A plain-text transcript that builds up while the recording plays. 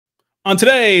On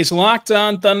today's Locked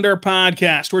On Thunder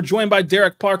podcast, we're joined by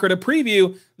Derek Parker to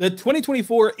preview the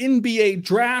 2024 NBA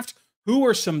Draft. Who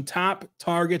are some top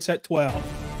targets at 12?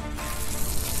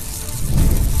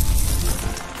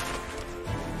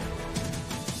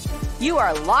 You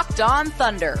are Locked On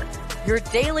Thunder, your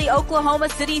daily Oklahoma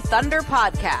City Thunder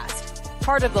podcast.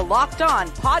 Part of the Locked On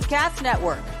Podcast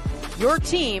Network, your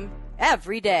team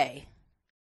every day.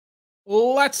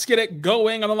 Let's get it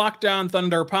going on the Locked On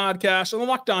Thunder podcast, on the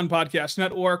Locked On Podcast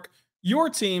Network, your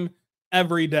team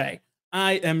every day.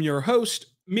 I am your host,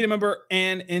 media member,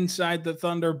 and Inside the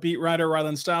Thunder beat writer,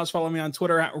 Rylan Stiles. Follow me on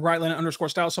Twitter at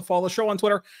Rylan_Stiles. So follow the show on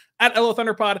Twitter at LO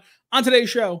Thunderpod. On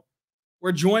today's show,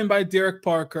 we're joined by Derek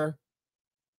Parker,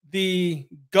 the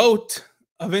GOAT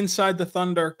of Inside the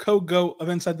Thunder, co-GOAT of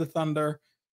Inside the Thunder,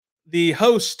 the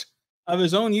host of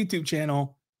his own YouTube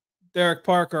channel, Derek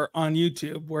Parker on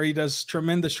YouTube, where he does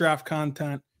tremendous draft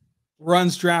content,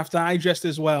 runs Draft Digest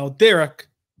as well. Derek,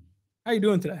 how you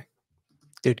doing today?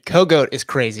 Dude, co-GOAT is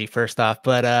crazy, first off,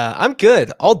 but I'm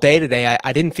good. All day today,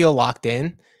 I didn't feel locked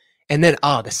in. And then,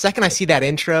 the second I see that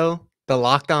intro, the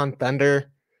Locked On Thunder,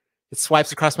 it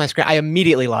swipes across my screen, I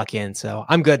immediately lock in. So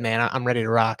I'm good, man. I'm ready to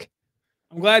rock.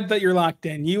 I'm glad that you're locked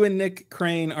in. You and Nick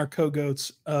Crane are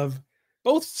co-GOATs of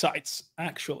both sites,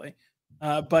 actually.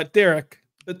 But Derek,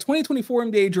 the 2024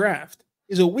 NBA Draft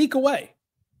is a week away.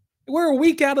 We're a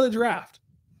week out of the draft.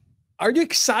 Are you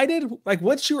excited? Like,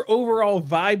 what's your overall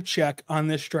vibe check on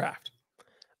this draft?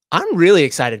 I'm really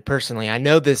excited personally. I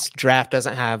know this draft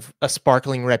doesn't have a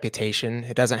sparkling reputation.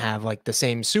 It doesn't have like the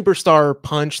same superstar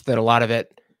punch that a lot of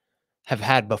it have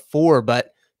had before,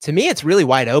 but to me, it's really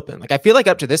wide open. Like, I feel like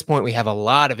up to this point, we have a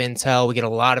lot of intel. We get a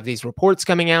lot of these reports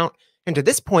coming out. And to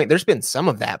this point, there's been some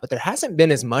of that, but there hasn't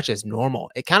been as much as normal.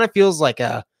 It kind of feels like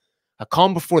a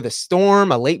calm before the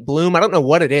storm, a late bloom. I don't know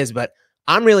what it is, but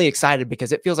I'm really excited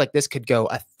because it feels like this could go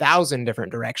 1,000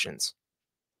 different directions.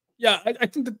 Yeah, I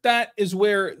think that is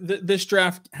where this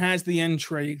draft has the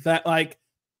intrigue. That, like,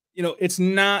 you know, it's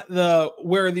not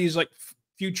where these like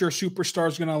future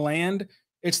superstars going to land.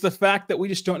 It's the fact that we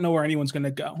just don't know where anyone's going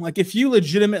to go. Like, if you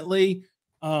legitimately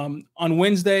on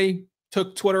Wednesday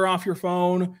took Twitter off your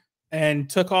phone and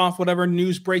took off whatever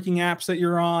news breaking apps that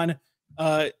you're on,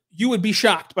 you would be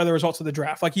shocked by the results of the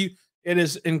draft. Like, it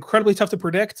is incredibly tough to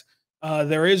predict.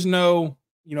 There is no,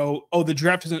 the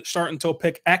draft doesn't start until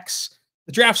pick X.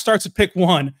 The draft starts at pick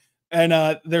 1,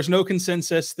 and there's no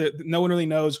consensus. That no one really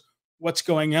knows what's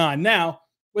going on. Now,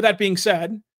 with that being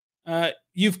said,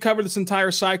 you've covered this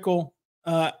entire cycle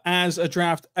as a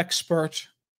draft expert,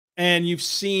 and you've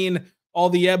seen all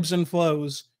the ebbs and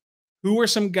flows. Who are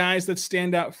some guys that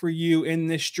stand out for you in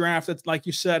this draft that, like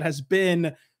you said, has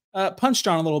been punched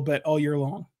on a little bit all year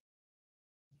long?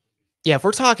 Yeah, if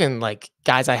we're talking like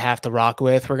guys I have to rock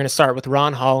with, we're going to start with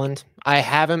Ron Holland. I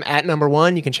have him at number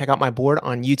 1. You can check out my board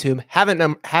on YouTube. Have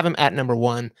him at number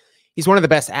 1. He's one of the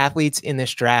best athletes in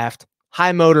this draft.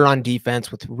 High motor on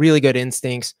defense with really good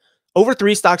instincts. Over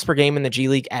 3 stocks per game in the G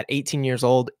League at 18 years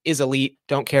old is elite.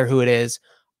 Don't care who it is.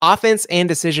 Offense and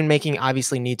decision-making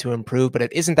obviously need to improve, but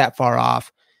it isn't that far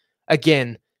off.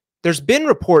 Again, there's been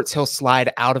reports he'll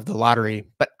slide out of the lottery,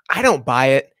 but I don't buy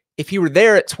it. If he were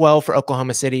there at 12 for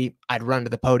Oklahoma City, I'd run to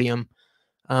the podium.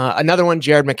 Another one,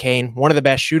 Jared McCain, one of the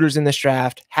best shooters in this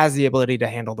draft, has the ability to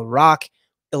handle the rock,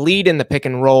 elite in the pick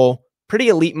and roll, pretty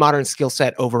elite modern skill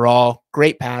set overall,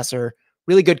 great passer,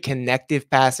 really good connective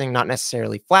passing, not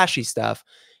necessarily flashy stuff,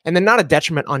 and then not a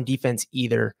detriment on defense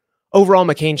either. Overall,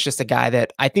 McCain's just a guy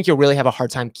that I think you'll really have a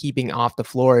hard time keeping off the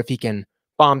floor if he can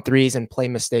bomb threes and play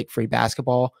mistake-free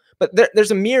basketball. But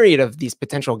there's a myriad of these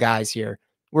potential guys here.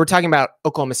 We're talking about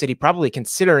Oklahoma City probably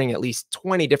considering at least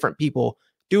 20 different people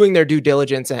doing their due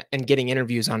diligence and getting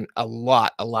interviews on a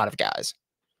lot of guys.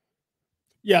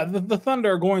 Yeah, the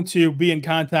Thunder are going to be in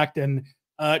contact and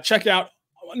check out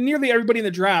nearly everybody in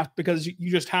the draft because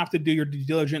you just have to do your due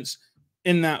diligence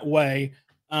in that way.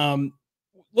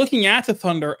 Looking at the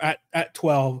Thunder at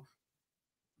 12,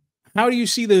 how do you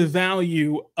see the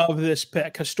value of this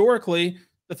pick? Historically,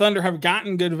 the Thunder have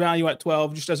gotten good value at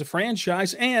 12 just as a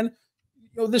franchise, and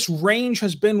this range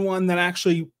has been one that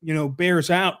actually bears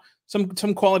out some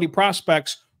quality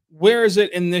prospects. Where is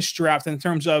it in this draft in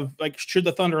terms of, like, should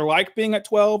the Thunder like being at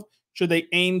 12? Should they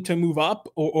aim to move up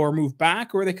or move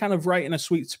back, or are they kind of right in a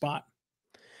sweet spot?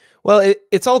 Well,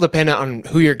 it's all dependent on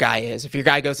who your guy is. If your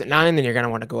guy goes at 9, then you're going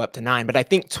to want to go up to 9. But I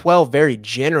think 12 very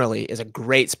generally is a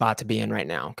great spot to be in right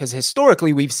now because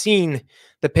historically we've seen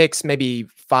the picks maybe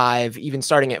 5, even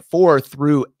starting at 4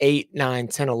 through 8, 9,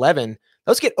 10, 11.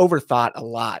 Those get overthought a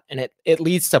lot, and it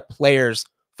leads to players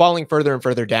falling further and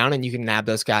further down, and you can nab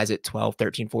those guys at 12,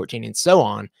 13, 14, and so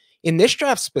on. In this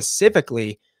draft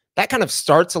specifically, that kind of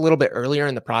starts a little bit earlier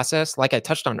in the process. Like I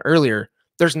touched on earlier,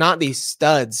 there's not these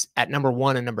studs at number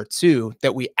 1 and number 2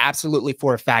 that we absolutely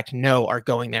for a fact know are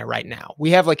going there right now.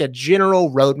 We have like a general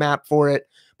roadmap for it,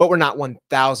 but we're not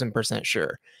 1000%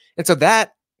 sure. And so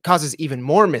that causes even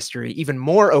more mystery, even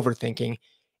more overthinking.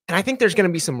 And I think there's going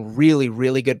to be some really,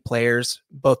 really good players,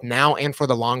 both now and for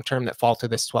the long term, that fall to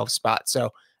this 12th spot.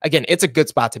 So again, it's a good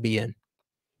spot to be in.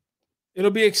 It'll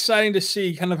be exciting to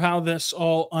see kind of how this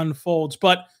all unfolds.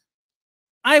 But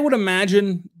I would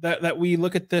imagine that we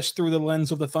look at this through the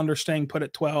lens of the Thunder staying put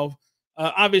at 12.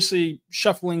 Obviously,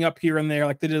 shuffling up here and there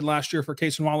like they did last year for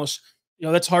Case and Wallace,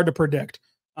 that's hard to predict.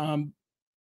 When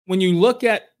you look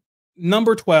at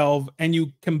number 12 and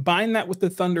you combine that with the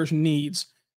Thunder's needs,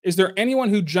 is there anyone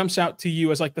who jumps out to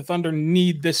you as like the Thunder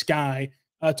need this guy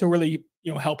to really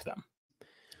help them?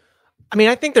 I mean,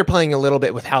 I think they're playing a little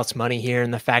bit with house money here,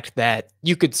 and the fact that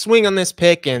you could swing on this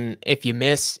pick, and if you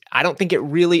miss, I don't think it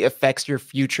really affects your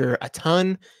future a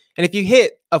ton. And if you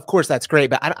hit, of course, that's great.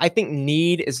 But I think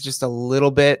need is just a little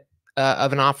bit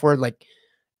of an off word. Like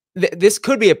this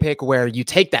could be a pick where you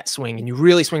take that swing and you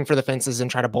really swing for the fences and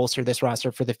try to bolster this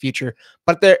roster for the future.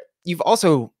 But you've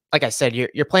also, like I said,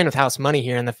 you're playing with house money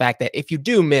here, and the fact that if you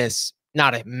do miss,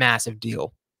 not a massive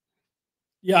deal.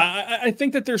 Yeah, I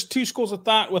think that there's two schools of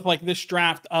thought with like this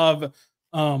draft of,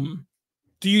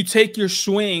 do you take your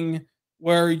swing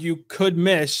where you could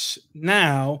miss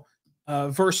now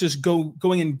versus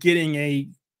going and getting a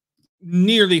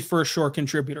nearly first shore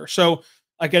contributor? So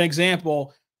like an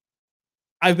example,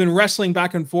 I've been wrestling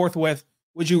back and forth with,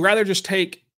 would you rather just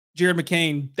take Jared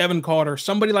McCain, Devin Carter,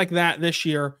 somebody like that this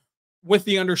year with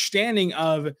the understanding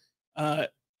of,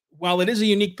 while it is a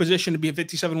unique position to be a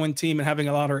 57-win team and having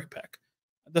a lottery pick,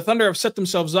 the Thunder have set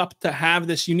themselves up to have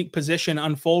this unique position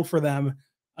unfold for them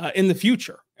in the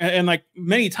future, and like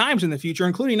many times in the future,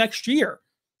 including next year.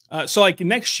 So like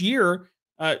next year,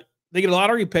 they get a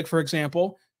lottery pick, for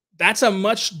example. That's a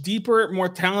much deeper, more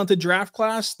talented draft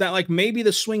class that like maybe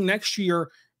the swing next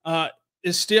year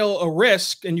is still a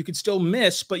risk and you could still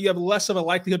miss, but you have less of a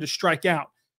likelihood to strike out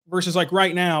versus like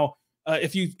right now,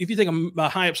 if you take a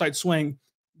high upside swing,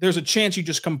 there's a chance you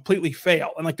just completely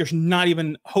fail. And like, there's not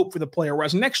even hope for the player.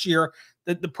 Whereas next year,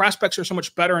 the prospects are so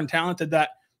much better and talented that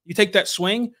you take that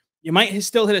swing, you might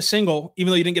still hit a single, even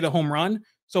though you didn't get a home run.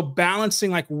 So balancing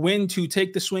like when to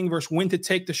take the swing versus when to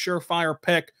take the surefire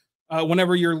pick,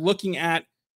 whenever you're looking at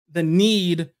the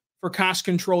need for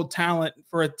cost-controlled talent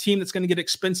for a team that's going to get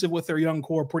expensive with their young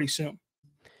core pretty soon.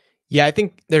 Yeah, I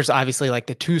think there's obviously like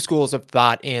the two schools of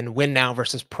thought in win now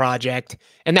versus project,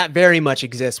 and that very much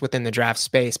exists within the draft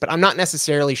space, but I'm not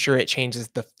necessarily sure it changes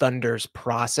the Thunder's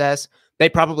process. They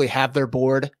probably have their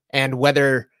board, and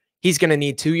whether he's going to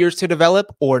need 2 years to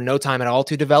develop or no time at all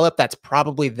to develop, that's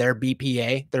probably their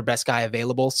BPA, their best guy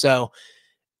available. So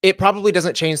it probably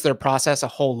doesn't change their process a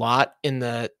whole lot in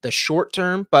the short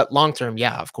term, but long term,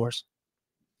 yeah, of course.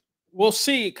 We'll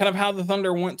see kind of how the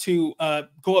Thunder want to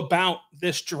go about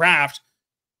this draft.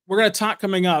 We're going to talk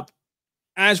coming up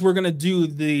as we're going to do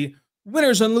the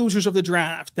winners and losers of the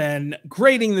draft and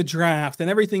grading the draft and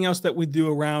everything else that we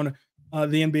do around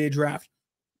the NBA draft.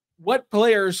 What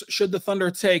players should the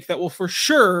Thunder take that will for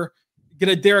sure get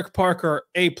a Derek Parker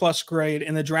A+ grade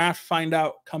in the draft? Find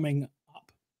out coming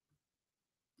up.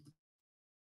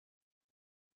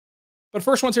 But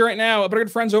first one's here right now, our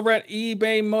good friends over at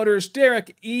eBay Motors.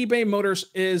 Derek, eBay Motors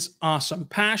is awesome.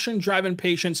 Passion, drive, and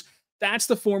patience. That's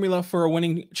the formula for a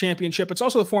winning championship. It's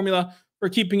also the formula for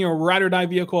keeping your ride or die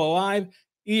vehicle alive.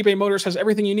 eBay Motors has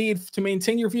everything you need to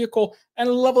maintain your vehicle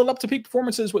and level it up to peak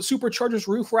performances with superchargers,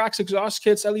 roof racks, exhaust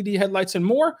kits, LED headlights, and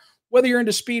more. Whether you're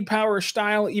into speed, power, or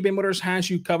style, eBay Motors has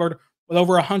you covered. With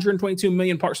over 122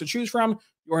 million parts to choose from,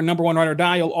 your number one ride or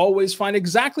die, you'll always find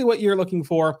exactly what you're looking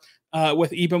for.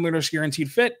 With eBay Motors Guaranteed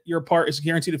Fit, your part is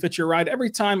guaranteed to fit your ride every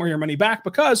time or your money back,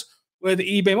 because with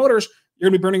eBay Motors, you're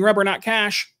going to be burning rubber, not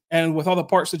cash. And with all the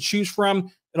parts to choose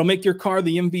from, it'll make your car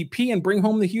the MVP and bring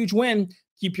home the huge win.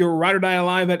 Keep your ride or die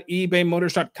alive at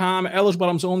ebaymotors.com. Eligible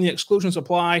items only, exclusions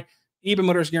apply. eBay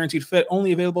Motors Guaranteed Fit,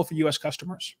 only available for U.S.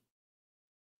 customers.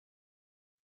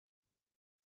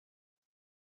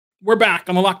 We're back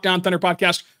on the Lockdown Thunder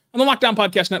podcast, on the Lockdown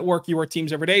Podcast Network, your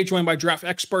teams every day, joined by draft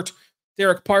expert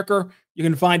Derek Parker. You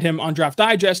can find him on Draft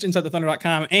Digest,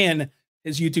 InsideTheThunder.com, and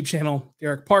his YouTube channel,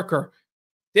 Derek Parker.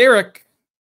 Derek,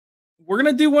 we're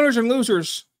going to do winners and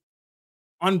losers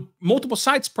on multiple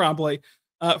sites probably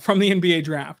from the NBA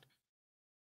draft.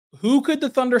 Who could the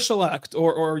Thunder select?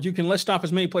 Or you can list off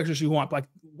as many players as you want. Like,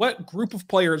 what group of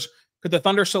players could the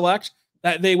Thunder select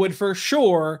that they would for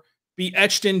sure be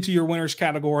etched into your winners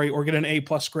category or get an A+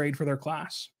 grade for their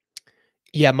class?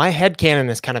 Yeah, my headcanon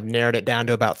has kind of narrowed it down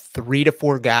to about 3 to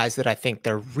 4 guys that I think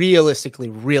they're realistically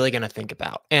really going to think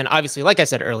about. And obviously, like I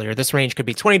said earlier, this range could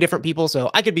be 20 different people, so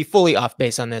I could be fully off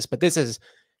base on this, but this is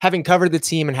having covered the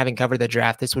team and having covered the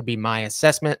draft, this would be my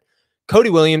assessment. Cody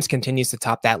Williams continues to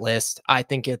top that list. I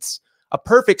think it's a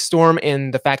perfect storm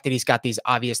in the fact that he's got these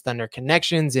obvious Thunder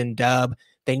connections in Dub.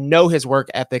 They know his work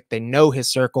ethic, they know his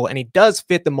circle, and he does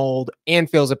fit the mold and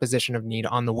fills a position of need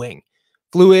on the wing.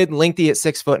 Fluid, lengthy at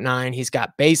 6'9". He's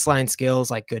got baseline skills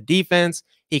like good defense.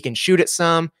 He can shoot at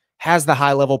some, has the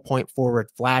high level point forward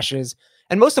flashes.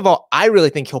 And most of all, I really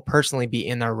think he'll personally be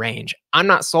in their range. I'm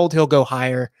not sold he'll go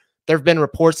higher. There have been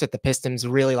reports that the Pistons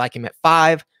really like him at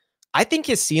 5. I think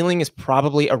his ceiling is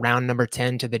probably around number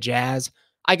 10 to the Jazz.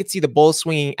 I could see the Bulls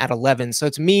swinging at 11. So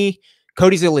to me,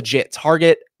 Cody's a legit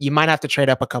target. You might have to trade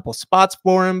up a couple spots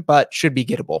for him, but should be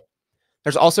gettable.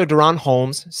 There's also DaRon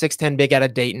Holmes, 6'10", big out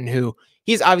of Dayton, who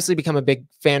he's obviously become a big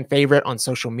fan favorite on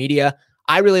social media.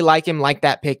 I really like him, like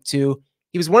that pick too.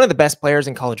 He was one of the best players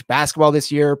in college basketball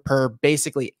this year per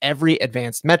basically every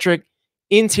advanced metric.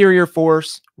 Interior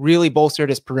force, really bolstered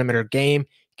his perimeter game.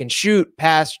 He can shoot,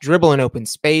 pass, dribble in open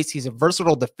space. He's a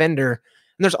versatile defender.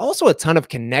 And there's also a ton of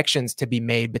connections to be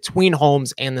made between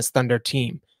Holmes and this Thunder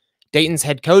team. Dayton's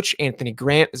head coach, Anthony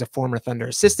Grant, is a former Thunder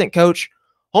assistant coach.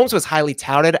 Holmes was highly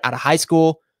touted out of high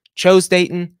school, chose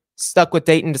Dayton, stuck with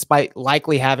Dayton despite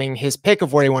likely having his pick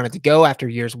of where he wanted to go after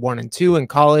years 1 and 2 in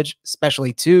college,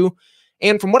 especially 2.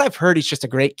 And from what I've heard, he's just a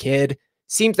great kid,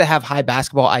 seems to have high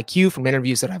basketball IQ from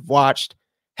interviews that I've watched,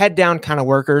 head down kind of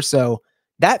worker. So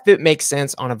that fit makes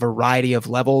sense on a variety of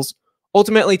levels.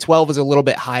 Ultimately, 12 is a little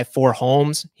bit high for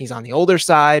Holmes. He's on the older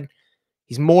side.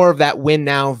 He's more of that win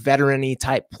now veteran-y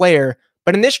type player.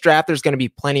 But in this draft, there's going to be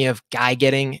plenty of guy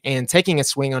getting, and taking a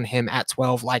swing on him at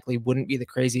 12 likely wouldn't be the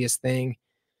craziest thing.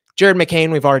 Jared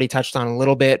McCain, we've already touched on a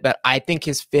little bit, but I think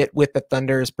his fit with the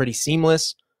Thunder is pretty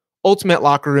seamless. Ultimate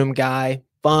locker room guy,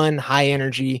 fun, high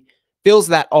energy, fills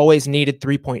that always needed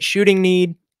three-point shooting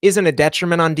need, isn't a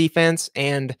detriment on defense,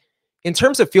 and in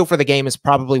terms of feel for the game is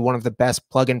probably one of the best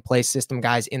plug-and-play system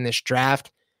guys in this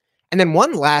draft. And then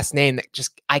one last name that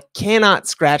just, I cannot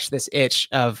scratch this itch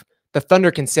of the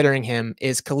Thunder considering him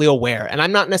is Ke'el Ware. And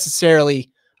I'm not necessarily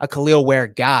a Ke'el Ware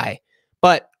guy,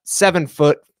 but 7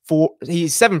 foot,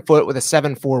 he's 7 foot with a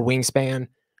 7'4" wingspan,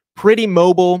 pretty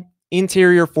mobile,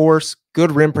 interior force,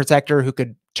 good rim protector who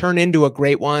could turn into a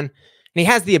great one. And he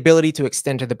has the ability to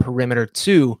extend to the perimeter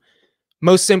too.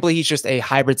 Most simply, he's just a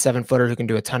hybrid 7-footer who can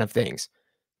do a ton of things.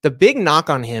 The big knock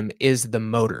on him is the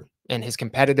motor and his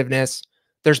competitiveness.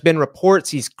 There's been reports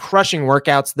he's crushing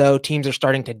workouts, though. Teams are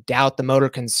starting to doubt the motor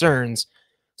concerns.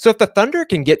 So if the Thunder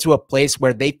can get to a place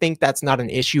where they think that's not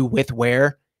an issue with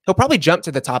Ware, he'll probably jump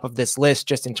to the top of this list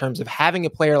just in terms of having a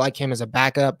player like him as a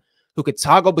backup who could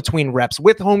toggle between reps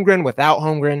with Holmgren, without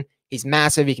Holmgren. He's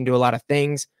massive. He can do a lot of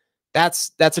things. That's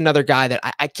another guy that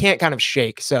I can't kind of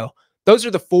shake. So those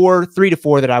are the 3 to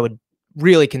 4 that I would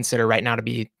really consider right now to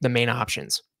be the main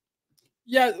options.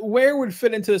 Yeah, Ware would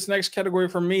fit into this next category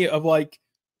for me of like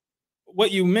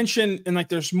what you mentioned, and like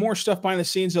there's more stuff behind the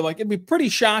scenes of like it'd be pretty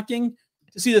shocking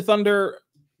to see the Thunder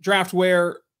draft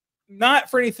Ware,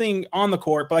 not for anything on the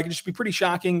court, but like it'd just be pretty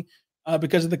shocking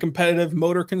because of the competitive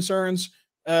motor concerns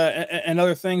and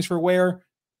other things for Ware.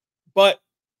 But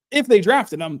if they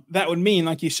drafted him, that would mean,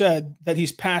 like you said, that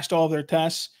he's passed all of their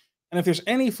tests. And if there's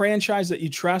any franchise that you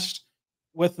trust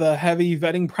with the heavy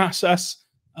vetting process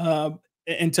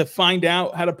and to find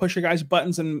out how to push a guy's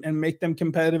buttons and make them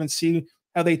competitive and see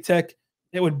how they tick,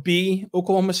 it would be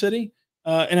Oklahoma City.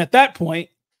 And at that point,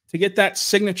 to get that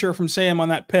signature from Sam on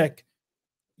that pick,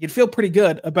 you'd feel pretty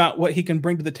good about what he can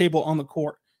bring to the table on the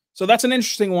court. So that's an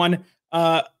interesting one.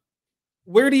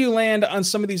 Where do you land on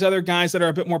some of these other guys that are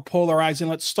a bit more polarizing?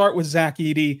 Let's start with Zach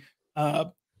Edey.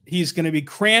 He's going to be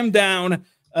crammed down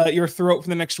your throat for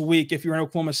the next week if you're in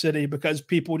Oklahoma City because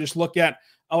people just look at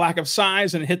a lack of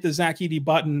size and hit the Zach Edey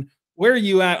button. Where are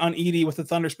you at on Edey with the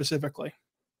Thunder specifically?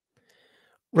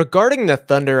 Regarding the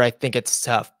Thunder, I think it's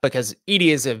tough because Edey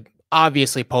is a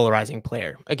obviously polarizing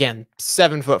player. Again,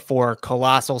 7'4",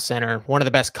 colossal center, one of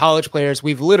the best college players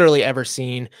we've literally ever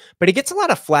seen, but he gets a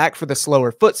lot of flack for the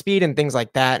slower foot speed and things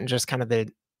like that and just kind of the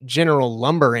general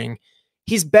lumbering.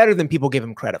 He's better than people give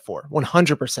him credit for,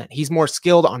 100%. He's more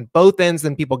skilled on both ends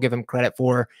than people give him credit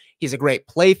for. He's a great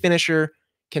play finisher,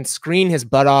 can screen his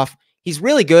butt off. He's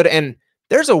really good, and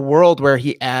there's a world where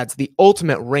he adds the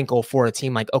ultimate wrinkle for a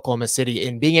team like Oklahoma City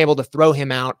in being able to throw him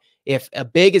out. If a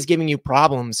big is giving you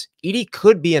problems, Edey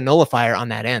could be a nullifier on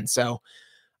that end. So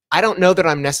I don't know that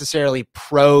I'm necessarily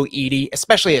pro Edey,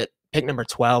 especially at pick number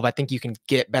 12. I think you can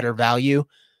get better value,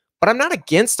 but I'm not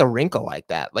against a wrinkle like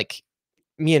that. Like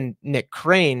me and Nick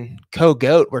Crane,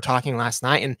 co-GOAT, were talking last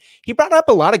night, and he brought up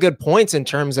a lot of good points in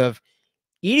terms of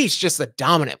Edey's just a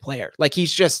dominant player. Like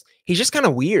he's just kind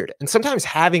of weird. And sometimes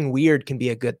having weird can be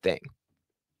a good thing.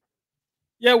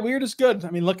 Yeah, weird is good. I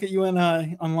mean, look at you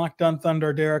on Locked On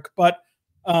Thunder, Derek. But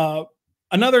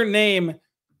another name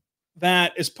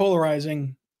that is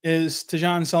polarizing is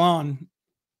Tidjane Salaun.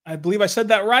 I believe I said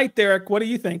that right, Derek. What do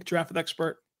you think, drafted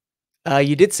expert?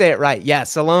 You did say it right. Yeah,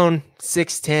 Salaun,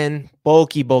 6'10",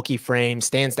 bulky frame,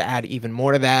 stands to add even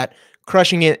more to that.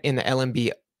 Crushing it in the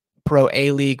LMB Pro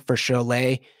A League for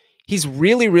Cholet. He's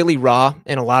really, really raw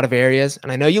in a lot of areas,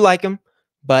 and I know you like him,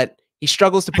 but he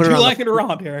struggles to put it on. You like it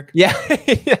raw, Derek? Yeah.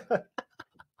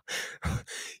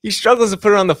 He struggles to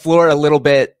put it on the floor a little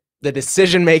bit. The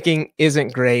decision making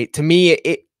isn't great. To me,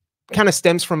 it kind of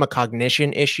stems from a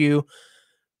cognition issue,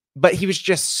 but he was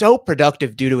just so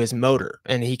productive due to his motor,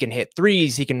 and he can hit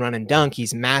threes, he can run and dunk,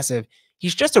 he's massive.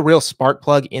 He's just a real spark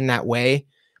plug in that way.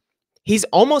 He's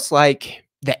almost like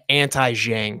the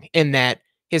anti-Dieng in that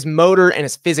his motor and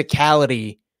his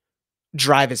physicality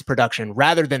drive his production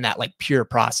rather than that like pure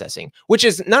processing, which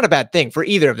is not a bad thing for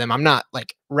either of them. I'm not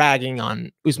like ragging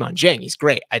on Ousmane Dieng. He's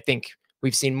great. I think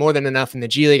we've seen more than enough in the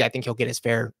G League. I think he'll get his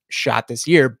fair shot this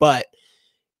year, but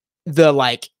the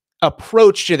like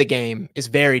approach to the game is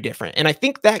very different. And I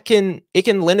think that it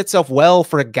can lend itself well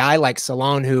for a guy like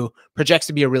Salaun who projects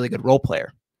to be a really good role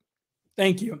player.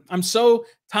 Thank you. I'm so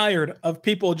tired of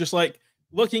people just like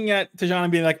looking at Tidjane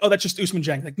and being like, oh, that's just Ousmane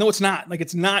Dieng. Like, no, it's not. Like,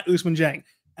 it's not Ousmane Dieng.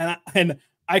 And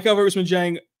I cover Ousmane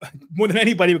Dieng more than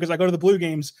anybody because I go to the Blue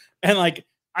games, and like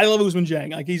I love Ousmane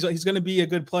Dieng. Like he's going to be a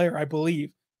good player, I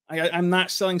believe. I'm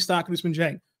not selling stock in Ousmane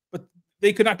Dieng, but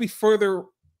they could not be further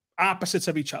opposites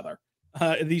of each other.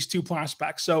 These two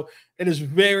prospects. So it is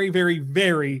very, very,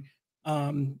 very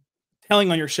telling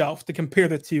on yourself to compare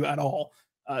the two at all.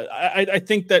 I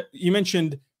think that you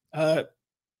mentioned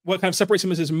what kind of separates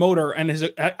him is his motor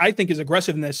and I think his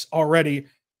aggressiveness already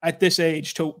at this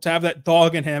age to have that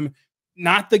dog in him,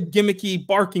 not the gimmicky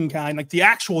barking kind, like the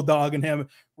actual dog in him,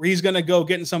 where he's going to go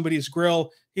get in somebody's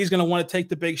grill. He's going to want to take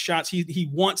the big shots. He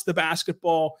wants the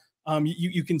basketball.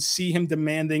 You can see him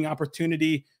demanding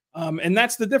opportunity. And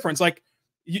that's the difference. Like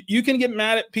you can get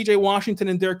mad at PJ Washington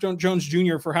and Derek Jones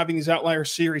Jr. for having these outlier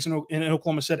series in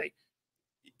Oklahoma City.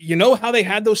 You know how they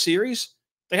had those series?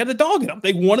 They had the dog in them.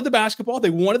 They wanted the basketball. They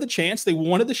wanted the chance. They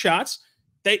wanted the shots.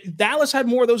 Dallas had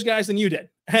more of those guys than you did.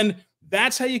 And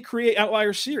that's how you create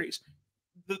outlier series.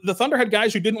 The Thunder had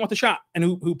guys who didn't want the shot and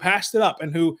who passed it up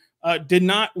and who did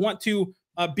not want to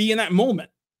be in that moment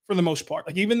for the most part.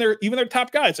 Like even their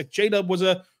top guys, like J-Dub was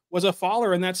a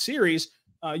faller in that series.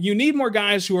 You need more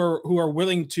guys who are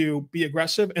willing to be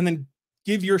aggressive and then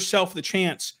give yourself the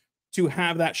chance to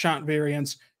have that shot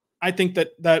variance. I think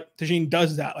that Tidjane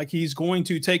does that. Like he's going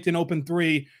to take an open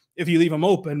three if you leave him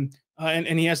open,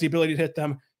 and he has the ability to hit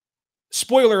them.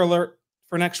 Spoiler alert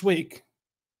for next week.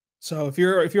 So if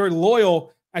you're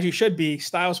loyal, as you should be,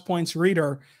 Styles Points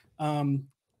reader,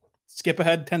 skip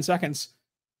ahead 10 seconds.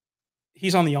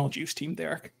 He's on the All Juice team,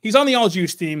 Derek. He's on the All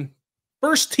Juice team.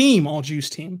 First team All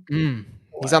Juice team.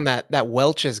 He's on that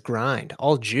Welch's grind.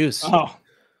 All juice. Oh,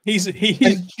 he's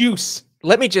juice.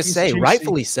 Let me just say, juicy.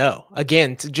 rightfully so.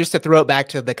 Again, just to throw it back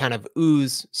to the kind of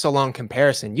Salaun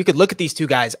comparison, you could look at these two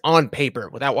guys on paper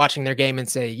without watching their game and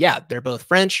say, yeah, they're both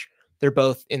French. They're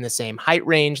both in the same height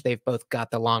range. They've both got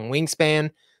the long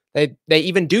wingspan. They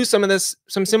even do some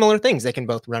similar things. They can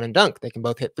both run and dunk. They can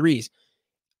both hit threes.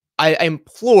 I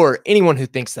implore anyone who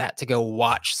thinks that to go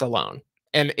watch Salaun.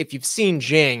 And if you've seen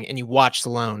Dieng and you watch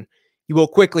Salaun, you will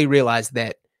quickly realize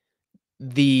that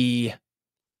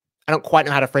I don't quite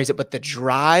know how to phrase it, but the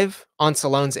drive on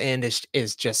Salaun's end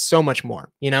is just so much more.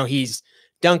 You know, he's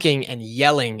dunking and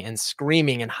yelling and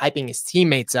screaming and hyping his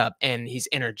teammates up, and he's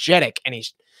energetic,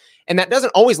 and that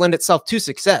doesn't always lend itself to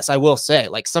success. I will say,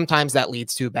 like sometimes that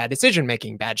leads to bad decision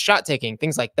making, bad shot taking,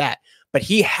 things like that. But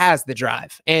he has the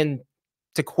drive, and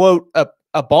to quote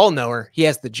a ball knower, he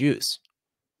has the juice.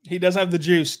 He does have the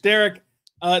juice, Derek.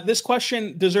 This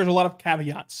question deserves a lot of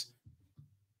caveats,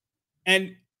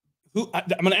 and I'm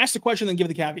going to ask the question and give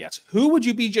the caveats. Who would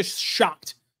you be just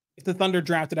shocked if the Thunder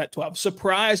drafted at 12?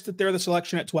 Surprised that they're the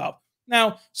selection at 12.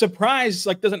 Now, surprise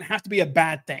doesn't have to be a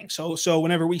bad thing. So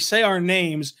whenever we say our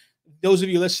names, those of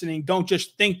you listening, don't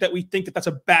just think that we think that that's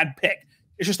a bad pick.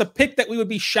 It's just a pick that we would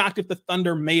be shocked if the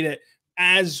Thunder made it,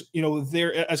 as you know,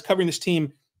 as covering this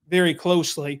team very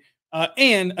closely.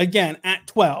 And again, at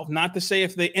 12, not to say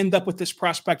if they end up with this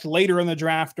prospect later in the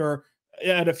draft or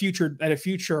at a future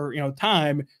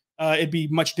time. It'd be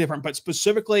much different, but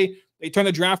specifically they turn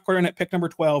the draft card in at pick number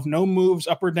 12, no moves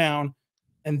up or down.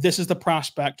 And this is the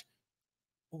prospect.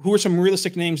 who are some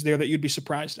realistic names there that you'd be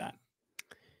surprised at?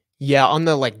 Yeah, on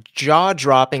the like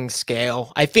jaw-dropping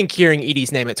scale, I think hearing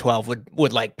Edey's name at 12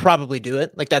 would like probably do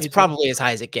it. Like that's probably as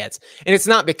high as it gets. And it's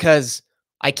not because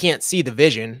I can't see the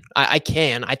vision. I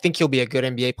can. I think he'll be a good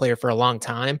NBA player for a long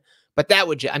time. But that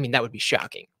would, I mean, that would be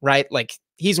shocking, right? Like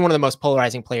he's one of the most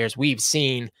polarizing players we've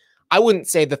seen. I wouldn't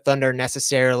say the Thunder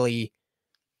necessarily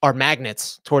are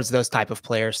magnets towards those type of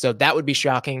players. So that would be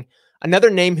shocking. Another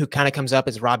name who kind of comes up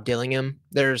is Rob Dillingham.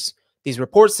 There's these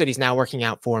reports that he's now working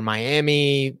out for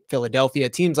Miami, Philadelphia,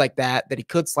 teams like that, that he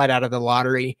could slide out of the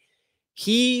lottery.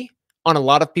 He, on a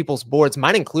lot of people's boards,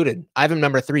 mine included, I have him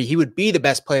number 3. He would be the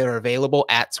best player available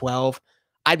at 12.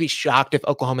 I'd be shocked if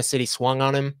Oklahoma City swung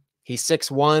on him. He's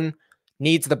 6'1",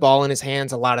 needs the ball in his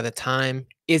hands a lot of the time,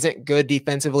 isn't good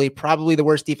defensively, probably the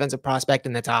worst defensive prospect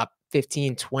in the top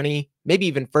 15, 20, maybe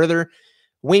even further.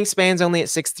 Wingspan's only at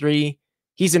 6'3".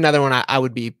 He's another one I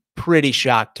would be pretty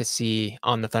shocked to see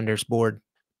on the Thunder's board.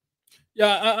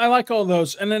 Yeah, I like all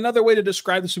those. And another way to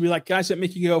describe this would be like guys that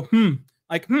make you go,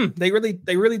 they really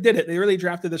did it. They really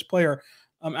drafted this player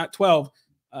at 12.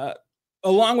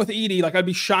 Along with Edey, like I'd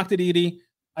be shocked at Edey.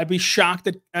 I'd be shocked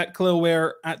at Ke'el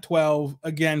Ware at 12,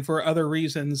 again, for other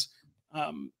reasons.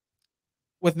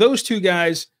 With those two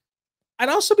guys, I'd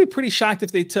also be pretty shocked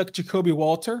if they took Jacoby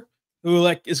Walter, who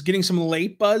like is getting some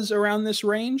late buzz around this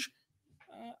range.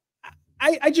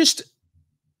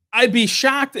 I'd be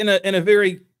shocked in a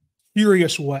very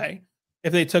curious way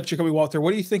if they took Jacoby Walter. What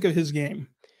do you think of his game?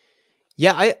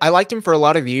 Yeah, I liked him for a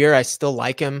lot of the year. I still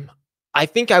like him. I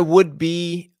think I would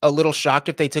be a little shocked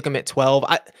if they took him at 12.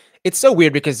 It's so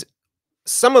weird because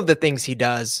some of the things he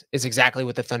does is exactly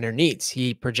what the Thunder needs.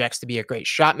 He projects to be a great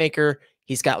shot maker.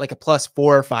 He's got like a +4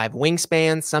 or 5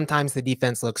 wingspan. Sometimes the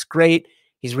defense looks great.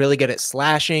 He's really good at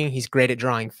slashing. He's great at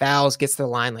drawing fouls, gets to the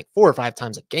line like 4 or 5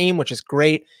 times a game, which is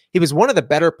great. He was one of the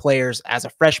better players as a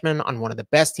freshman on one of the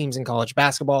best teams in college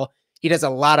basketball. He does a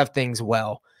lot of things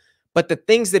well. But the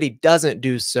things that he doesn't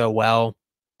do so well,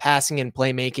 passing and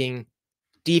playmaking,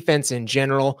 defense in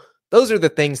general, those are the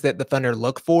things that the Thunder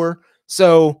look for.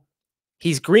 So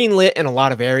he's greenlit in a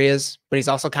lot of areas, but he's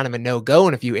also kind of a no-go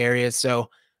in a few areas. So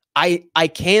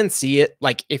I can see it.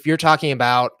 Like if you're talking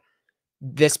about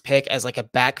this pick as like a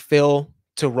backfill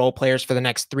to role players for the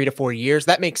next 3 to 4 years,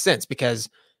 that makes sense because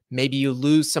maybe you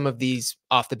lose some of these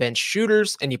off the bench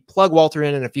shooters and you plug Walter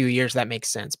in a few years. That makes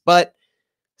sense. But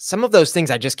some of those things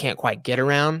I just can't quite get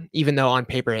around, even though on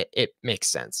paper it makes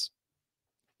sense.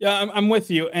 Yeah, I'm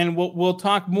with you. And we'll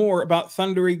talk more about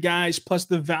Thundery guys plus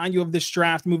the value of this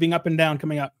draft moving up and down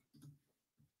coming up.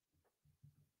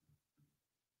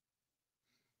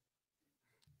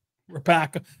 We're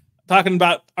back talking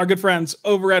about our good friends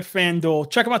over at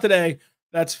FanDuel. Check them out today.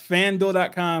 That's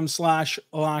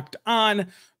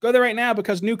FanDuel.com/locked-on. Go there right now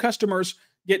because new customers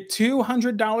get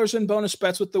 $200 in bonus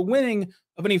bets with the winning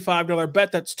of any $5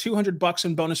 bet. That's $200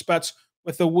 in bonus bets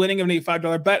with the winning of any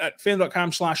 $5 bet at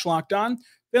FanDuel.com/locked-on.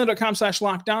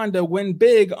 FanDuel.com/locked-on to win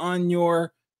big on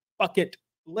your bucket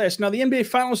list. Now, the NBA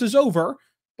Finals is over,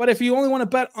 but if you only want to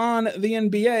bet on the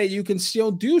NBA, you can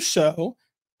still do so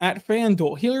at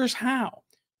FanDuel. Here's how.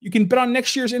 You can bet on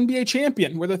next year's NBA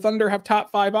champion, where the Thunder have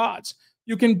top 5 odds.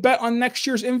 You can bet on next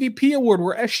year's MVP award,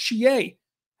 where SGA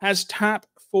has top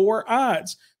 4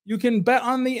 odds. You can bet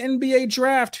on the NBA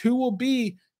draft, who will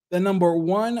be the number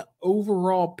 1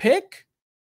 overall pick.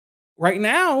 Right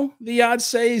now, the odds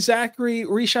say Zachary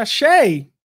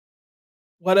Richachet.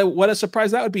 What a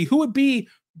surprise that would be. Who would be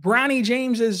Bronny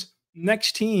James's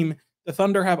next team? The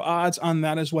Thunder have odds on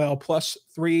that as well, plus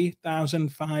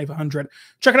 3,500.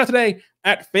 Check it out today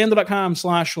at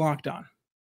FanDuel.com/locked-on.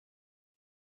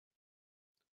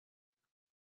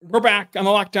 We're back on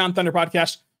the Locked On Thunder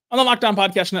podcast on the Locked On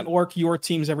Podcast Network, your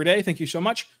teams every day. Thank you so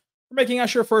much for making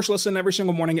us your first listen every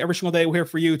single morning, every single day. We're here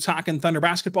for you talking Thunder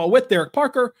basketball with Derek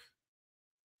Parker.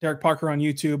 Derek Parker on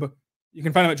YouTube. You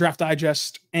can find him at Draft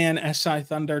Digest and SI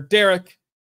Thunder. Derek,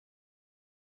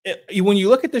 when you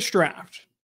look at this draft,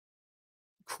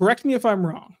 correct me if I'm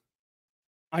wrong.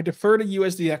 I defer to you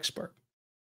as the expert.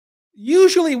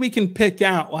 Usually we can pick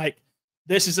out, like,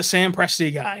 this is a Sam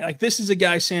Presti guy. Like, this is a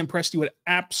guy Sam Presti would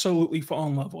absolutely fall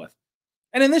in love with.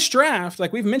 And in this draft,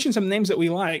 like, we've mentioned some names that we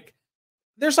like.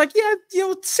 There's like, yeah,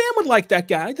 Sam would like that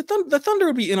guy. The Thunder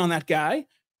would be in on that guy.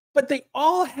 But they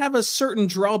all have a certain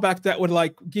drawback that would,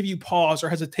 like, give you pause or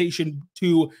hesitation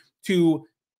to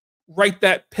write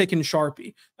that pick in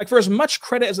Sharpie. Like, for as much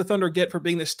credit as the Thunder get for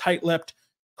being this tight-lipped,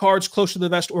 cards close to the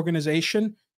vest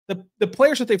organization, the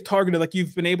players that they've targeted, like,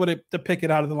 you've been able to pick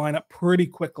it out of the lineup pretty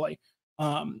quickly.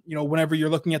 Whenever you're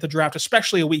looking at the draft,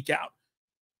 especially a week out.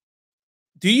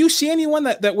 Do you see anyone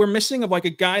that we're missing of, like, a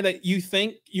guy that you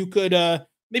think you could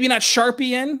maybe not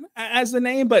Sharpie in as the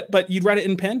name, but you'd write it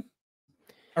in pen,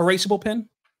 erasable pen.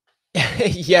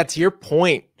 Yeah, to your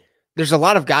point, there's a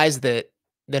lot of guys that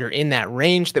are in that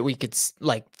range that we could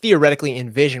like theoretically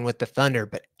envision with the Thunder,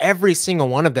 but every single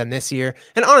one of them this year,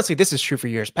 and honestly, this is true for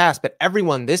years past, but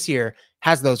everyone this year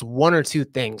has those one or two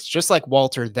things, just like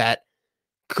Walter, that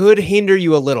could hinder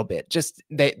you a little bit. Just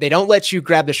they don't let you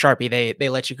grab the Sharpie. They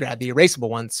let you grab the erasable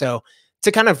one. So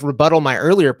to kind of rebuttal my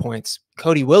earlier points,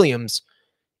 Cody Williams,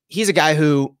 he's a guy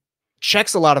who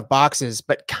checks a lot of boxes,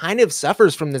 but kind of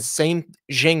suffers from the same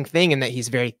Dieng thing in that he's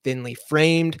very thinly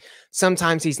framed.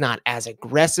 Sometimes he's not as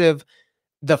aggressive.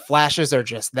 The flashes are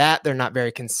just that. They're not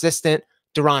very consistent.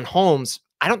 DaRon Holmes,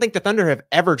 I don't think the Thunder have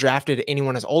ever drafted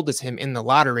anyone as old as him in the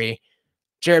lottery.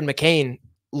 Jared McCain,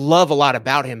 love a lot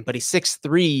about him, but he's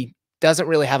 6'3", doesn't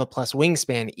really have a plus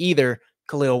wingspan either.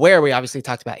 Ke'el Ware, we obviously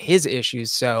talked about his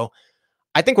issues. So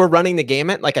I think we're running the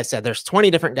gamut. Like I said, there's 20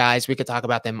 different guys. We could talk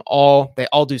about them all. They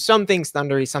all do some things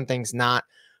thundery, some things not.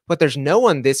 But there's no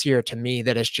one this year to me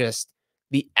that is just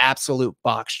the absolute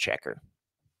box checker.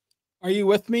 Are you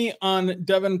with me on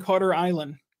Devin Carter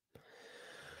Island?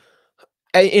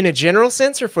 In a general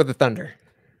sense or for the Thunder?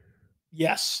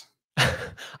 Yes.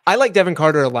 I like Devin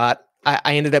Carter a lot.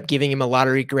 I ended up giving him a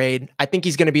lottery grade. I think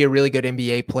he's going to be a really good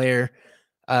NBA player.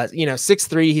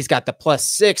 6'3", he's got the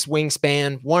 +6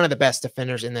 wingspan, one of the best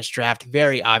defenders in this draft,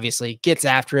 very obviously, gets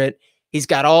after it. He's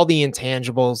got all the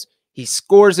intangibles. He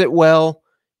scores it well.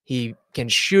 He can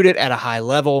shoot it at a high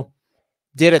level.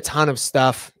 Did a ton of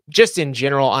stuff just in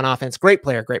general on offense. Great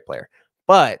player, great player.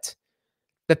 But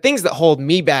the things that hold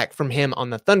me back from him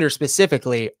on the Thunder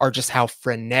specifically are just how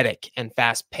frenetic and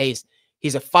fast-paced.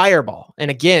 He's a fireball.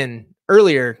 And again,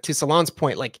 earlier to Salaun's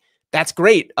point, like, that's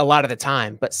great a lot of the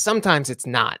time, but sometimes it's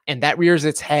not. And that rears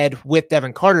its head with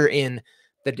Devin Carter in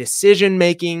the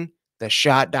decision-making, the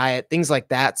shot diet, things like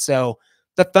that. So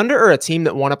the Thunder are a team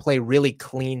that want to play really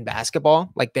clean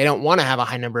basketball. Like, they don't want to have a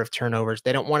high number of turnovers.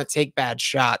 They don't want to take bad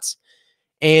shots.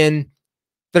 And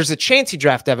there's a chance you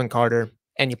draft Devin Carter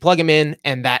and you plug him in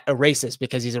and that erases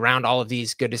because he's around all of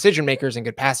these good decision makers and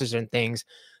good passers and things.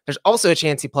 There's also a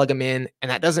chance you plug him in and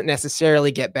that doesn't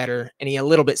necessarily get better and he a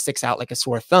little bit sticks out like a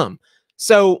sore thumb.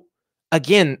 So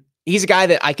again, he's a guy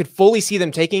that I could fully see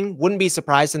them taking, wouldn't be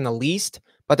surprised in the least,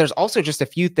 but there's also just a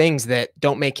few things that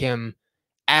don't make him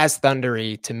as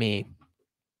thundery to me.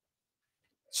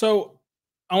 So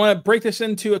I want to break this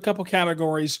into a couple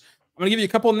categories. I'm going to give you a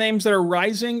couple of names that are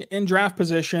rising in draft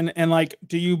position. And like,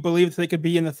 do you believe that they could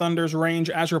be in the Thunder's range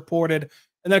as reported?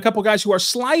 And then a couple of guys who are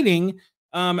sliding,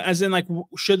 as in like,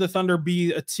 should the Thunder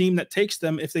be a team that takes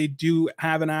them if they do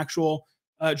have an actual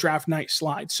draft night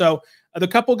slide? So the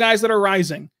couple guys that are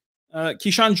rising,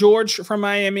 Kyshawn George from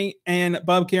Miami and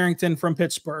Bob Carrington from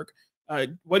Pittsburgh.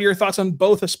 What are your thoughts on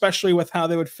both, especially with how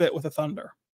they would fit with the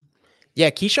Thunder? Yeah,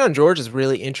 Kyshawn George is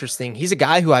really interesting. He's a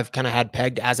guy who I've kind of had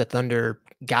pegged as a Thunder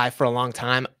guy for a long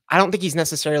time. I don't think he's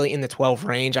necessarily in the 12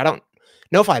 range. I don't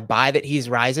know if I buy that he's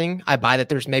rising. I buy that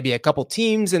there's maybe a couple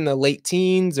teams in the late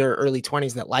teens or early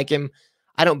 20s that like him.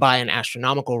 I don't buy an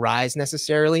astronomical rise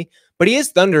necessarily, but he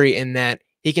is thundery in that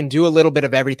he can do a little bit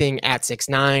of everything at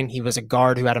 6'9". He was a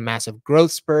guard who had a massive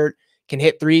growth spurt, can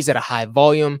hit threes at a high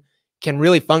volume, can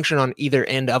really function on either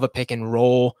end of a pick and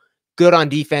roll, good on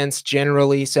defense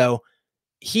generally. So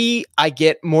I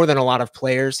get more than a lot of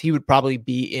players. He would probably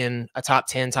be in a top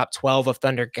 10, top 12 of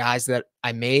Thunder guys that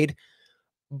I made.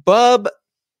 Bub's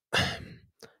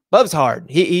hard.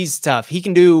 He's tough. He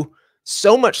can do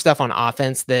so much stuff on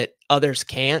offense that others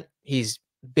can't. He's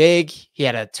big. He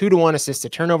had a 2-to-1 assist to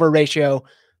turnover ratio.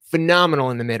 Phenomenal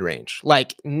in the mid-range,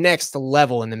 like next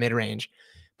level in the mid-range.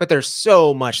 But there's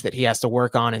so much that he has to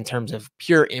work on in terms of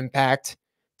pure impact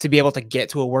to be able to get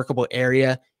to a workable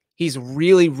area. He's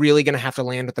really, really going to have to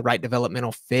land with the right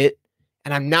developmental fit.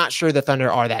 And I'm not sure the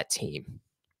Thunder are that team.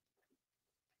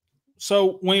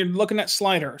 So when you're looking at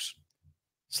sliders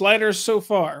so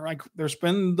far, like there's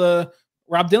been the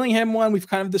Rob Dillingham one we've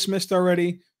kind of dismissed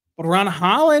already, but Ron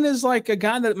Holland is like a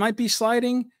guy that might be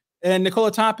sliding, and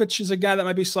Nikola Topic is a guy that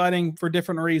might be sliding for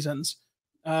different reasons.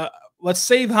 Let's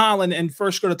save Holland and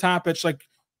first go to Topic. Like,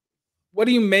 what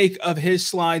do you make of his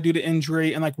slide due to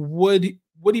injury? And like, would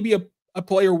he be a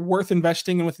player worth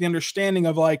investing in with the understanding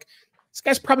of like, this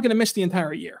guy's probably going to miss the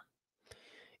entire year?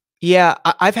 Yeah,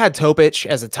 I've had Topic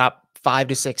as a top 5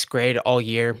 to 6 grade all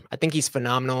year. I think he's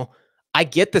phenomenal. I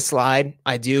get the slide.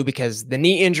 I do, because the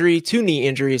knee injury, 2 knee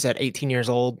injuries at 18 years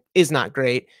old is not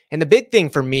great. And the big thing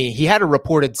for me, he had a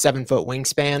reported 7-foot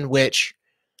wingspan, which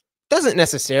doesn't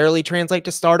necessarily translate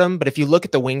to stardom, but if you look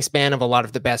at the wingspan of a lot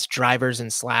of the best drivers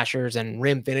and slashers and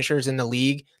rim finishers in the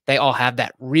league, they all have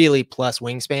that really plus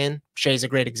wingspan. Shea's a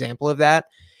great example of that.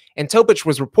 And Topic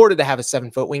was reported to have a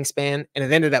 7-foot wingspan, and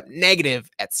it ended up negative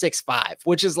at 6'5",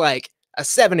 which is like a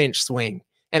 7-inch swing.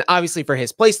 And obviously for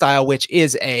his play style, which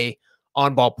is a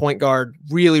on-ball point guard,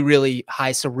 really, really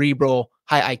high cerebral,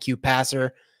 high IQ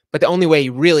passer, but the only way he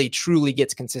really truly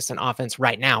gets consistent offense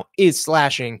right now is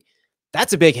slashing.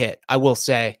 That's a big hit, I will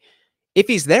say. If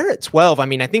he's there at 12, I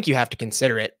mean, I think you have to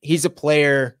consider it. He's a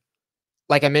player,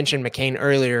 like I mentioned McCain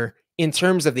earlier, in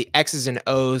terms of the X's and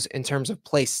O's, in terms of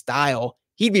play style,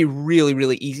 he'd be really,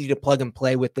 really easy to plug and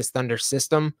play with this Thunder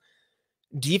system.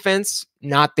 Defense,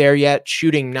 not there yet.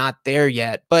 Shooting, not there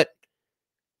yet. But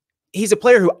he's a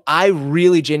player who I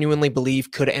really genuinely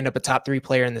believe could end up a top 3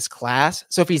 player in this class.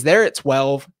 So if he's there at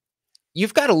 12,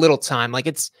 you've got a little time. Like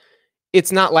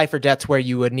it's not life or death to where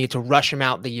you would need to rush him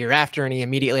out the year after and he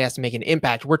immediately has to make an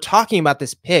impact. We're talking about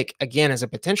this pick, again, as a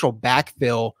potential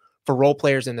backfill for role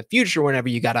players in the future whenever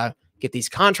you got to get these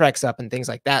contracts up and things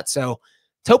like that. So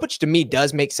Topic to me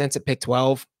does make sense at pick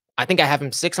 12. I think I have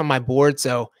him 6 on my board,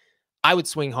 so I would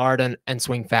swing hard and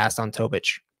swing fast on Topic.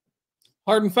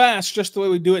 Hard and fast, just the way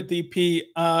we do it, DP.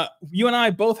 You and I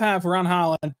both have Ron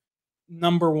Holland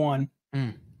number 1.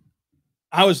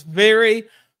 I was very,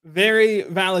 very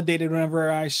validated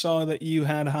whenever I saw that you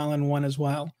had Holland 1 as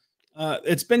well.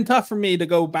 It's been tough for me to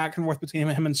go back and forth between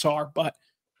him and Sar, but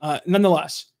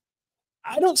nonetheless,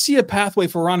 I don't see a pathway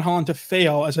for Ron Holland to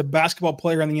fail as a basketball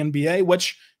player in the NBA,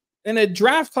 which in a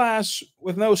draft class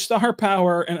with no star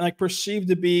power and like perceived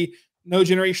to be no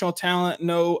generational talent,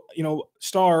 no,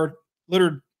 star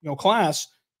littered, class,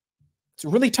 it's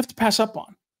really tough to pass up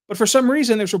on. But for some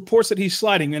reason, there's reports that he's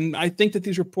sliding, and I think that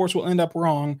these reports will end up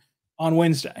wrong on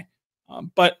Wednesday.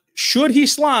 But should he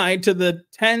slide to the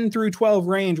 10 through 12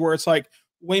 range where it's like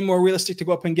way more realistic to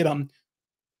go up and get him,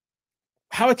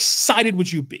 how excited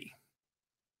would you be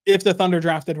if the Thunder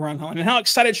drafted Ron Holland? And how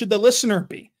excited should the listener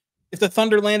be if the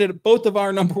Thunder landed both of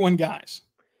our number 1 guys?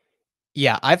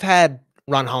 Yeah, I've had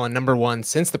Ron Holland number 1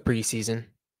 since the preseason.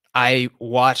 I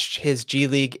watched his G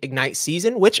League Ignite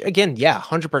season, which again,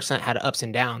 100% had ups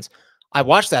and downs. I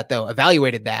watched that though,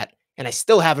 evaluated that, and I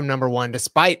still have him number 1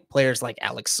 despite players like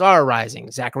Alex Sarr rising,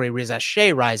 Zachary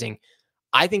Rizache rising.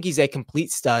 I think he's a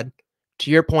complete stud.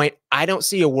 To your point, I don't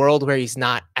see a world where he's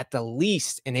not at the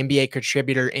least an NBA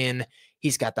contributor in.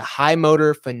 He's got the high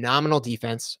motor, phenomenal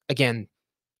defense. Again,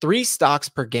 3 stocks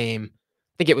per game.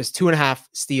 I think it was 2.5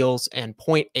 steals and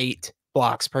 0.8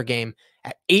 blocks per game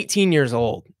at 18 years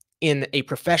old in a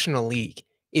professional league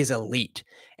is elite.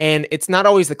 And it's not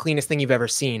always the cleanest thing you've ever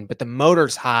seen, but the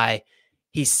motor's high.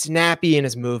 He's snappy in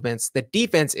his movements. The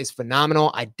defense is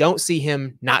phenomenal. I don't see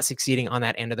him not succeeding on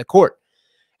that end of the court.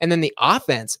 And then the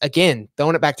offense, again,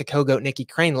 throwing it back to co-goat Nicky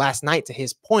Crane last night to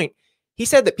his point, he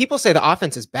said that people say the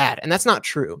offense is bad, and that's not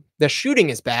true. The shooting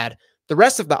is bad. The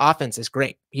rest of the offense is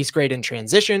great. He's great in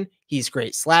transition. He's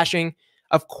great slashing.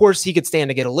 Of course, he could stand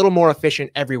to get a little more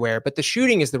efficient everywhere, but the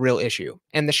shooting is the real issue.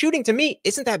 And the shooting, to me,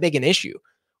 isn't that big an issue.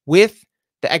 With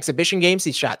the exhibition games,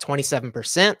 he shot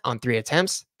 27% on 3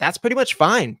 attempts. That's pretty much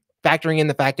fine, factoring in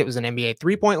the fact it was an NBA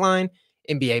three-point line,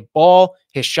 NBA ball.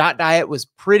 His shot diet was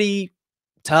pretty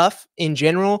tough in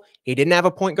general. He didn't have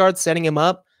a point guard setting him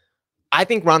up. I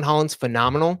think Ron Holland's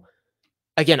phenomenal.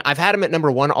 Again, I've had him at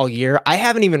number 1 all year. I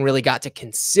haven't even really got to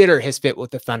consider his fit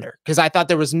with the Thunder because I thought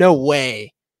there was no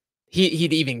way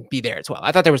he'd even be there at 12.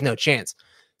 I thought there was no chance.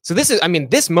 So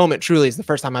this moment truly is the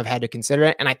first time I've had to consider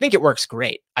it, and I think it works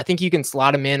great. I think you can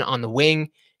slot him in on the wing.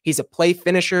 He's a play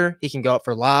finisher. He can go up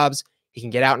for lobs. He can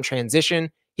get out in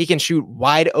transition. He can shoot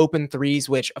wide open threes,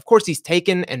 which of course he's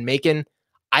taken and making.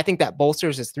 I think that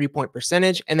bolsters his 3-point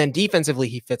percentage. And then defensively,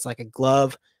 he fits like a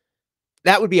glove.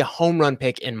 That would be a home run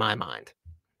pick in my mind.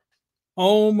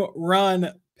 Home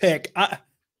run pick.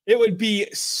 It would be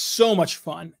so much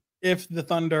fun if the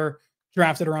Thunder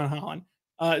drafted Ron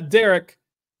Holland. Derek,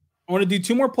 I want to do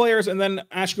 2 more players and then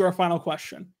ask you our final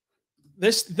question.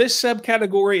 This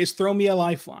subcategory is throw me a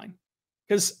lifeline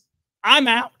because I'm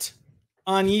out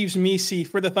on Yves Missi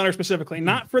for the Thunder specifically,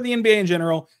 not for the NBA in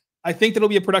general. I think that'll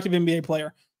be a productive NBA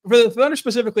player. For the Thunder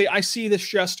specifically, I see this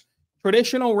just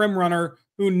traditional rim runner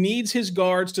who needs his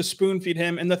guards to spoon feed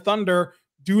him, and the Thunder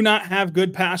do not have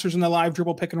good passers in the live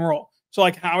dribble pick and roll. So,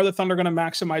 like, how are the Thunder going to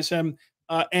maximize him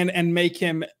and make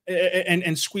him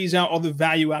and squeeze out all the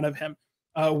value out of him?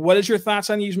 What is your thoughts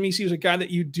on Yves Missi as a guy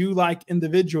that you do like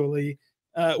individually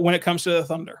when it comes to the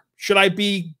Thunder? Should I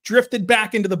be drifted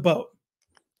back into the boat?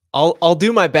 I'll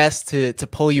do my best to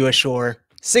pull you ashore.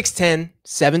 6'10",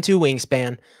 7'2"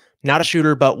 wingspan, not a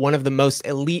shooter, but one of the most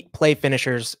elite play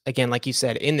finishers, again, like you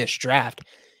said, in this draft.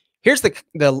 Here's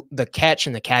the catch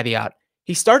and the caveat.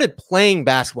 He started playing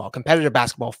basketball, competitive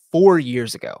basketball, 4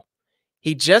 years ago.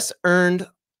 He just earned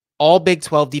all Big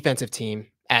 12 defensive team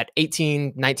at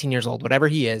 18, 19 years old, whatever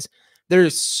he is.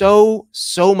 There's so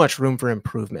much room for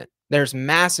improvement. There's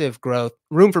massive growth,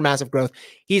 room for massive growth.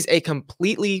 He's a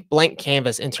completely blank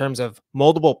canvas in terms of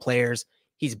moldable players.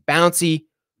 He's bouncy,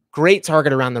 great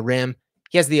target around the rim.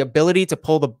 He has the ability to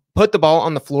put the ball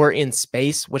on the floor in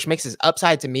space, which makes his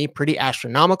upside to me pretty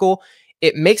astronomical.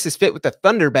 It makes his fit with the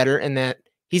Thunder better in that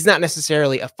he's not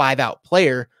necessarily a 5-out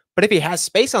player, but if he has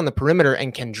space on the perimeter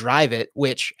and can drive it,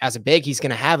 which as a big he's going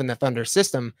to have in the Thunder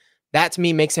system, that to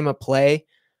me makes him a play.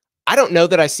 I don't know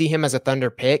that I see him as a Thunder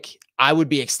pick. I would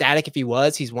be ecstatic if he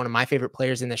was. He's one of my favorite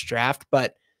players in this draft,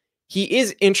 but he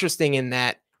is interesting in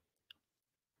that,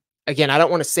 again, I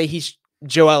don't want to say he's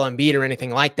Joel Embiid or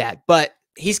anything like that, but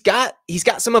he's got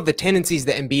some of the tendencies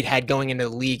that Embiid had going into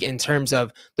the league in terms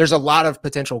of there's a lot of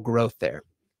potential growth there.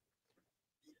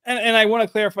 And I want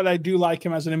to clarify that I do like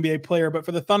him as an NBA player, but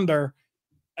for the Thunder,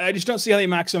 I just don't see how they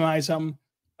maximize him.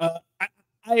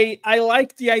 I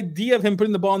like the idea of him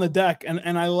putting the ball on the deck,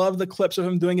 and I love the clips of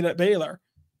him doing it at Baylor.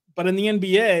 But in the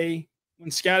NBA,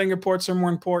 when scouting reports are more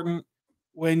important,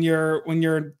 when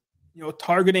you're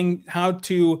targeting how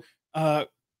to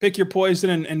pick your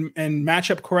poison and match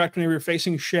up correct when you're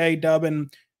facing Shea, Dub, and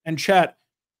Chet,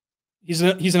 he's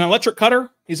an electric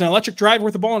cutter. He's an electric driver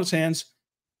with the ball in his hands.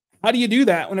 How do you do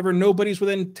that whenever nobody's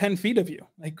within 10 feet of you?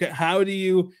 Like, how do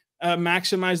you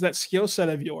maximize that skill set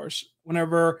of yours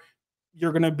whenever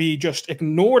you're going to be just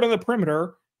ignored on the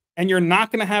perimeter and you're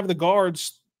not going to have the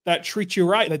guards that treat you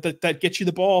right, that get you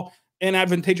the ball in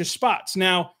advantageous spots?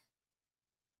 Now,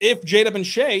 if J-Dub and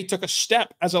Shea took a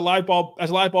step as live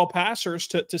ball passers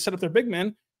to set up their big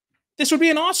men, this would be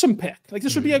an awesome pick. Like,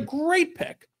 this would be a great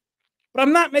pick. But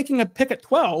I'm not making a pick at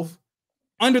 12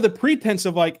 under the pretense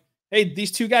of like, hey,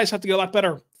 these two guys have to get a lot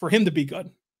better for him to be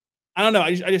good. I don't know.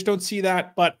 I just don't see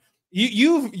that. But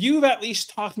you've at least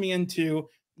talked me into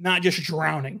not just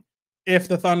drowning. If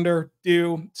the Thunder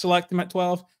do select him at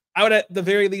 12, I would at the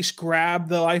very least grab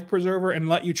the life preserver and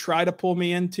let you try to pull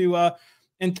me into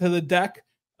the deck.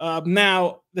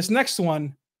 Now, this next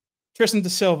one, Tristan da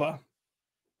Silva,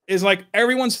 is like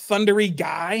everyone's Thundery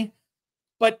guy.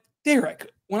 But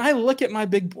Derek, when I look at my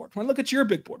big board, when I look at your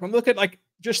big board, when I look at like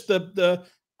just the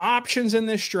options in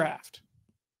this draft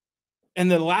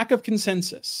and the lack of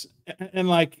consensus and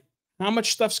like how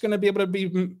much stuff's going to be able to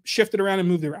be shifted around and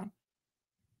moved around,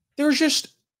 there's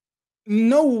just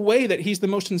no way that he's the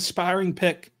most inspiring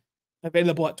pick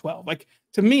available at 12. Like,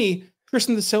 to me,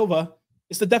 Tristan da Silva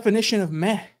is the definition of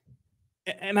meh.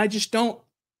 And I just don't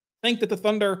think that the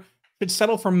Thunder should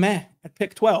settle for meh at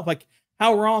pick 12. Like,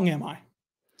 how wrong am I?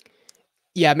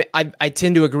 Yeah, I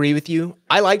tend to agree with you.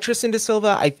 I like Tristan da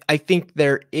Silva. I think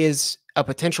there is a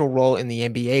potential role in the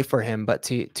NBA for him, but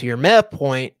to your meh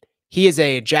point, he is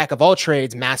a jack of all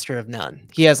trades, master of none.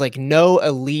 He has like no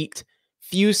elite,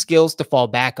 few skills to fall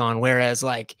back on, whereas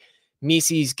like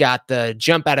Missi's got the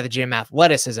jump out of the gym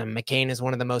athleticism. McCain is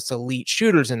one of the most elite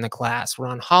shooters in the class.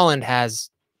 Holland has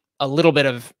a little bit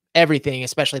of everything,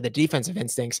 especially the defensive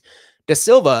instincts. Da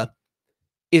Silva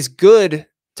is good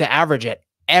to average at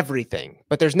everything,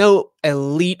 but there's no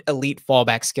elite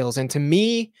fallback skills. And to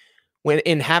me, when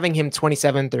in having him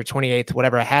 27th or 28th,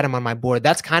 whatever I had him on my board,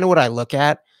 that's kind of what I look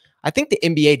at. I think the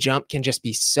NBA jump can just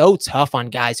be so tough on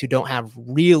guys who don't have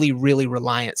really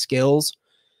reliant skills.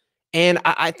 And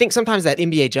I think sometimes that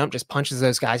NBA jump just punches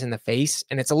those guys in the face,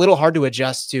 and it's a little hard to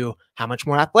adjust to how much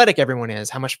more athletic everyone is,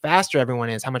 how much faster everyone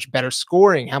is, how much better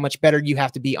scoring, how much better you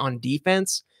have to be on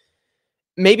defense.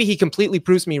 Maybe he completely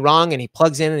proves me wrong and he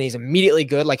plugs in and he's immediately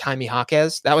good like Jaime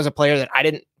Jaquez. That was a player that I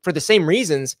didn't, for the same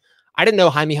reasons, I didn't know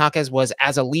Jaime Jaquez was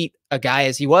as elite a guy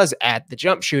as he was at the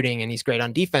jump shooting, and he's great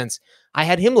on defense. I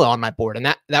had him low on my board, and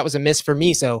that was a miss for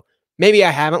me. So maybe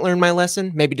I haven't learned my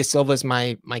lesson. Maybe Da Silva is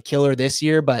my killer this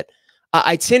year, but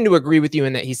I tend to agree with you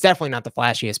in that he's definitely not the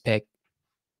flashiest pick.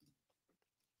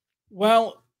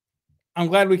 Well, I'm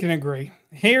glad we can agree.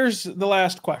 Here's the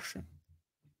last question.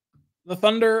 The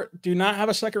Thunder do not have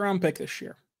a second-round pick this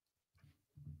year.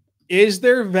 Is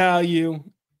there value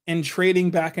in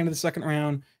trading back into the second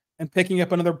round and picking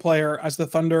up another player as the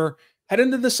Thunder head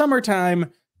into the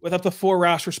summertime with up to 4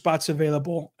 roster spots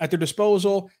available at their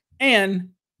disposal and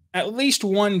at least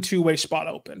one two-way spot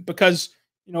open? Because,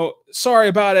 sorry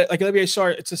about it. Like, Olivier,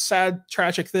 sorry, it's a sad,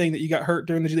 tragic thing that you got hurt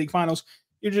during the G League Finals.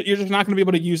 You're just not going to be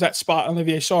able to use that spot on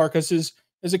Olivier Sarr because his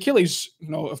Achilles,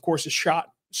 of course, is shot.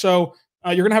 So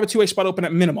you're going to have a two-way spot open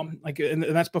at minimum. And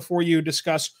that's before you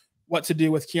discuss what to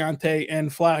do with Keontae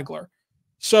and Flagler.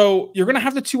 So you're going to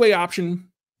have the two-way option.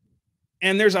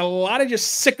 And there's a lot of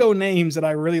just sicko names that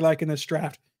I really like in this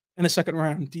draft in the second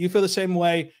round. Do you feel the same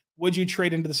way? Would you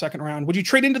trade into the second round? Would you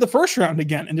trade into the first round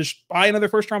again and just buy another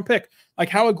first-round pick? Like,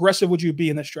 how aggressive would you be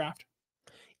in this draft?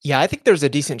 Yeah, I think there's a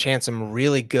decent chance some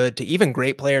really good to even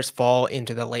great players fall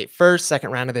into the late first,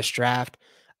 second round of this draft.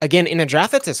 Again, in a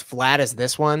draft that's as flat as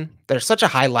this one, there's such a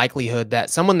high likelihood that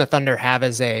someone the Thunder have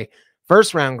as a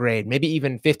first-round grade, maybe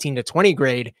even 15 to 20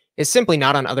 grade, is simply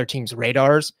not on other teams'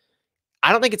 radars.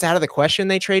 I don't think it's out of the question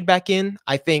they trade back in.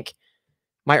 I think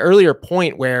my earlier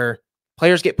point where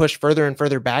players get pushed further and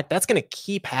further back, that's going to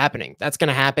keep happening. That's going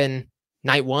to happen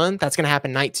night one. That's going to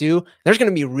happen night two. There's going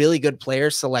to be really good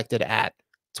players selected at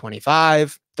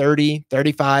 25, 30,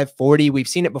 35, 40. We've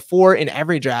seen it before in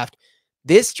every draft.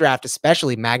 This draft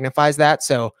especially magnifies that.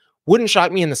 So wouldn't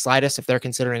shock me in the slightest if they're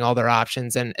considering all their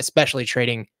options and especially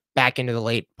trading back into the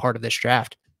late part of this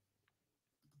draft.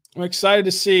 I'm excited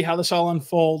to see how this all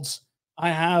unfolds. I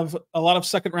have a lot of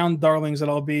second round darlings that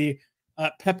I'll be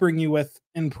peppering you with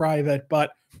in private,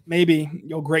 but maybe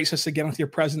you'll grace us again with your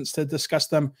presence to discuss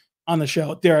them on the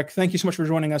show. Derek, thank you so much for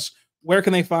joining us. Where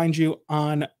can they find you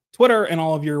on Twitter and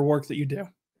all of your work that you do?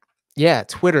 Yeah,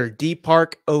 Twitter,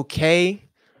 DParkOK,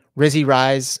 Rizzy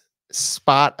Rise,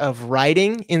 spot of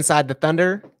writing inside the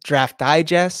Thunder, Draft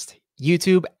Digest,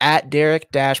 YouTube at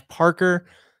Derek-Parker.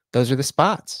 Those are the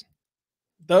spots.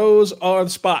 Those are the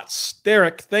spots.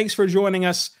 Derek, thanks for joining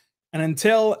us. And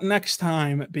until next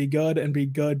time, be good and be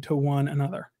good to one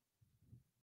another.